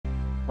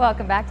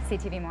Welcome back to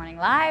CTV Morning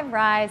Live.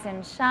 Rise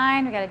and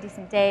shine. We got a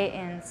decent day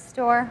in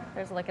store.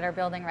 There's a look at our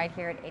building right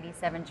here at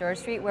 87 George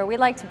Street, where we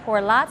like to pour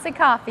lots of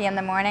coffee in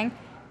the morning.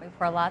 We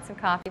pour lots of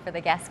coffee for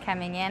the guests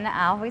coming in.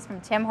 Always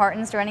from Tim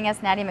Hortons joining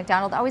us, Nadia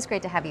MacDonald. Always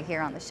great to have you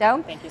here on the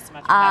show. Thank you so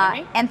much for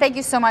having me. And thank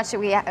you so much.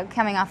 We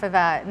coming off of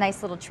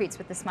nice little treats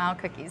with the smile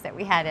cookies that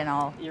we had in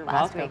all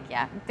last week.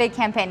 Yeah, big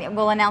campaign.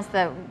 We'll announce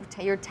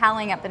you're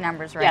tallying up the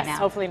numbers right now. Yes,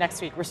 hopefully next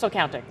week. We're still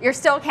counting. You're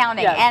still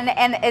counting, yes.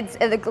 and it's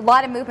a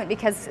lot of movement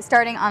because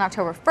starting on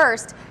October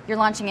 1st, you're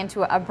launching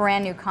into a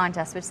brand new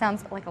contest, which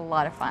sounds like a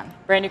lot of fun.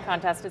 Brand new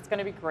contest. It's going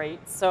to be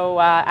great.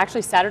 So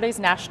actually, Saturday's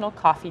National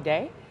Coffee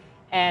Day.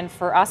 And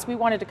for us, we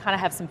wanted to kind of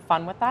have some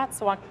fun with that.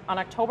 So on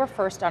October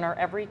 1st, on our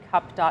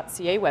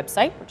everycup.ca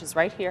website, which is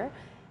right here,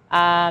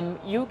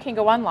 you can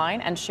go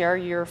online and share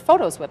your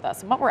photos with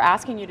us. And what we're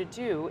asking you to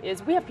do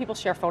is, we have people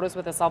share photos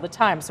with us all the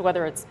time. So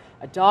whether it's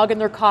a dog in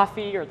their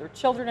coffee or their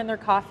children in their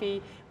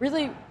coffee,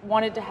 really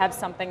wanted to have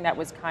something that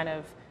was kind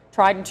of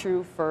tried and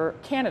true for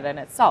Canada in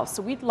itself.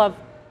 So we'd love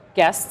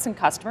guests and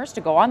customers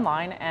to go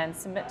online and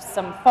submit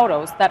some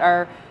photos that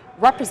are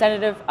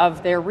representative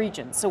of their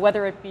region. So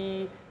whether it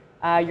be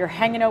you're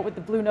hanging out with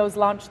the Blue Nose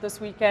Lounge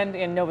this weekend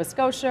in Nova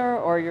Scotia,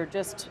 or you're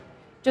just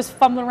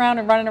fumbling around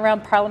and running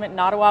around Parliament in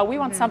Ottawa. We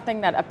want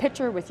something a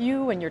picture with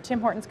you and your Tim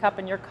Hortons cup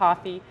and your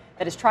coffee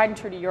that is tried and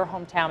true to your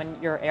hometown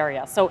and your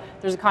area. So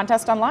there's a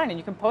contest online and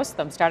you can post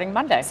them starting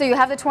Monday. So you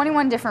have the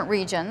 21 different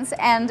regions,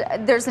 and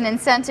there's an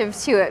incentive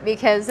to it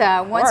because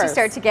once you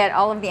start to get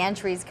all of the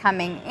entries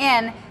coming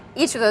in,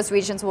 each of those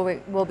regions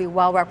will be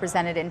well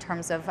represented in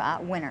terms of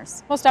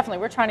winners. Most definitely.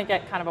 We're trying to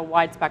get kind of a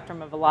wide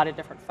spectrum of a lot of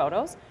different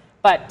photos.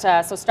 But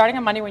so starting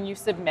on Monday when you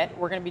submit,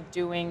 we're going to be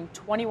doing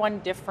 21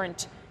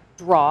 different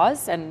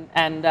draws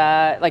and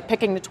like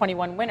picking the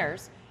 21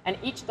 winners. And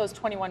each of those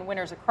 21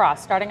 winners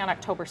across, starting on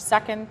October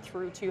 2nd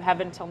through to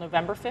heaven until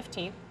November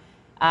 15th.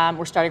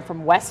 We're starting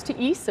from west to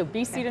east, so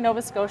BC to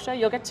Nova Scotia.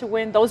 You'll get to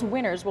win. Those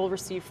winners will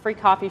receive free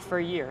coffee for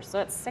a year. So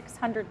that's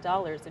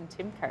 $600 in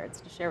Tim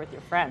cards to share with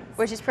your friends.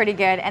 Which is pretty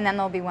good. And then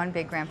there'll be one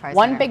big grand prize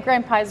winner. One big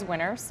grand prize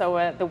winner.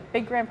 So the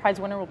big grand prize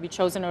winner will be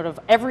chosen out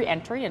of every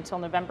entry until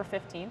November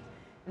 15th.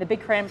 The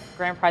big grand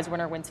prize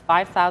winner wins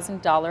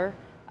 $5,000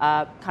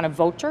 kind of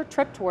voucher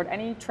trip toward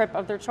any trip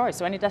of their choice,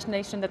 so any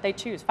destination that they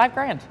choose. $5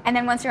 grand. And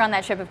then once you're on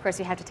that trip, of course,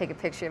 you have to take a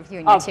picture of you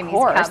and your Timmy's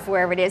cup,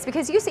 wherever it is,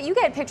 because you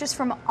get pictures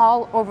from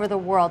all over the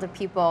world of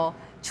people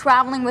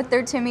traveling with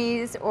their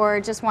Timmy's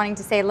or just wanting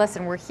to say,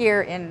 listen, we're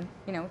here in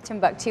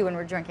Timbuktu and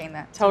we're drinking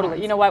that.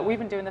 Totally. You know what? We've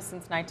been doing this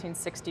since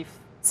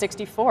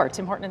 1964.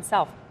 Tim Horton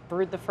himself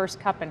brewed the first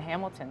cup in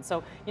Hamilton.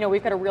 So,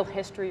 we've got a real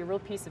history, a real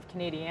piece of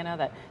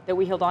Canadiana that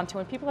we hold on to,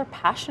 and people are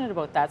passionate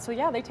about that. So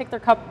yeah, they take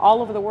their cup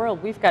all over the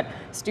world. We've got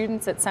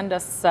students that send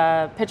us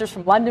pictures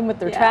from London with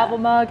their travel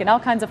mug and all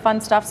kinds of fun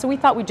stuff. So we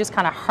thought we'd just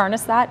kind of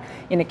harness that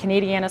in a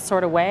Canadiana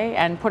sort of way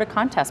and put a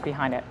contest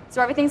behind it.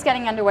 So everything's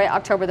getting underway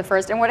October the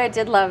 1st, and what I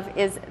did love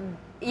is,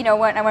 when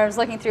I was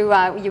looking through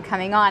you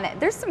coming on,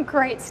 there's some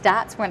great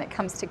stats when it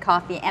comes to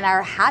coffee and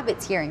our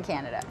habits here in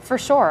Canada. For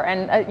sure,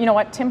 and you know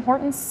what, Tim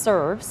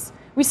Hortons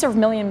we serve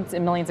millions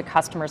and millions of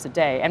customers a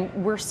day, and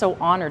we're so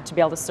honored to be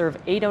able to serve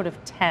 8 out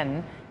of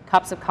 10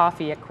 cups of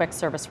coffee at quick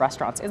service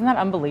restaurants. Isn't that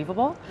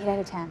unbelievable? 8 out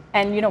of 10.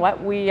 And you know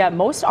what, we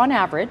most on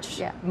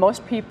average,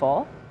 most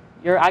people,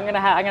 I'm gonna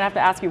have to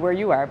ask you where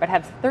you are, but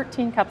have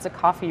 13 cups of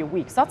coffee a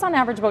week. So that's on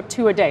average about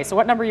 2 a day. So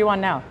what number are you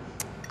on now?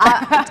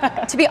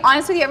 To be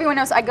honest with you, everyone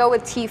knows I go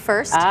with tea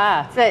first.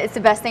 It's the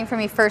best thing for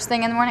me first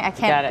thing in the morning. I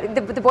can't.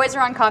 The boys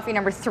are on coffee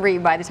number 3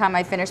 by the time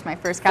I finish my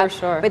first cup. For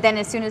sure. But then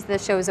as soon as the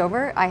show's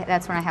over,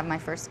 that's when I have my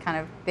first kind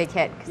of big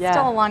hit.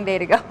 Still a long day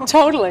to go.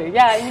 Totally.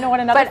 Yeah. You know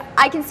what? But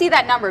I can see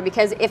that number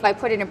because if I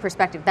put it in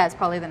perspective, that's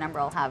probably the number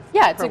I'll have.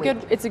 Yeah,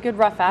 it's a good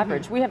rough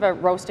average. We have a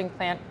roasting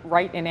plant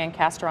right in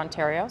Ancaster,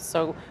 Ontario.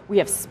 So we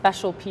have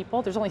special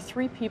people. There's only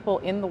 3 people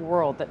in the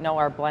world that know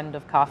our blend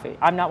of coffee.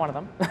 I'm not one of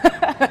them.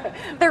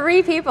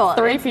 3 people.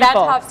 3 people. That's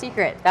top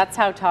secret. That's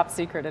how top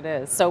secret it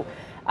is. So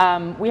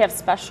we have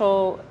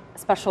special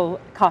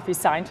coffee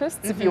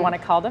scientists, if you want to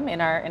call them, in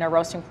our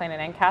roasting plant in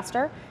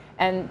Ancaster.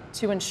 And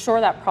to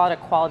ensure that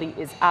product quality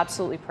is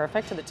absolutely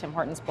perfect to the Tim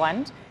Hortons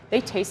blend,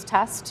 they taste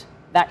test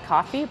that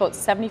coffee about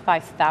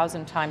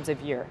 75,000 times a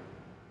year.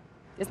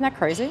 Isn't that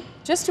crazy?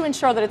 Just to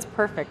ensure that it's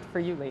perfect for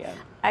you, Leah.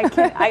 I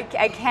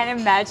can't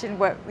imagine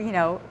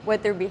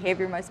what their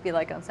behavior must be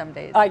like on some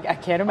days. I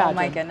can't imagine. Oh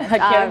my goodness. I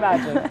can't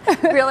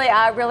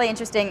imagine. Really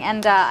interesting.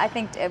 And I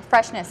think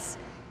freshness.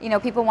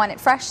 People want it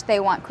fresh. They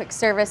want quick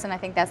service, and I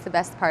think that's the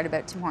best part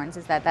about Tim Hortons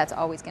is that that's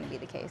always going to be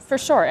the case. For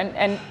sure,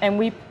 and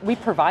we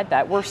provide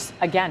that. We're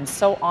again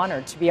so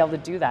honored to be able to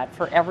do that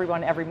for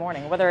everyone every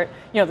morning. Whether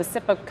the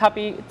sip of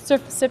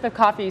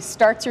coffee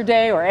starts your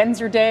day or ends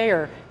your day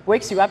or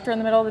wakes you up during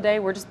the middle of the day,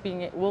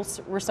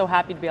 we're so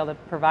happy to be able to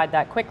provide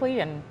that quickly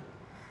and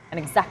and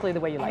exactly the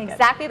way you like it.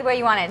 Exactly the way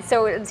you want it.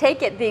 So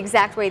take it the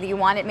exact way that you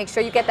want it. Make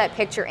sure you get that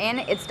picture in.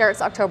 It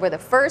starts October the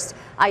 1st.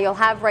 You'll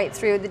have right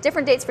through the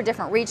different dates for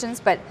different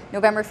regions, but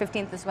November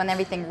 15th is when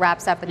everything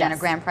wraps up, and then a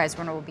grand prize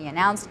winner will be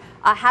announced.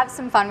 Have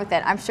some fun with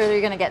it. I'm sure you're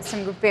going to get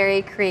some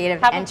very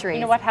creative entries.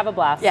 You know what? Have a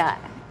blast. Yeah.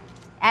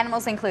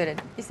 Animals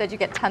included. You said you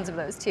get tons of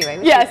those too,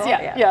 right? Yes,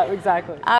 yeah, exactly.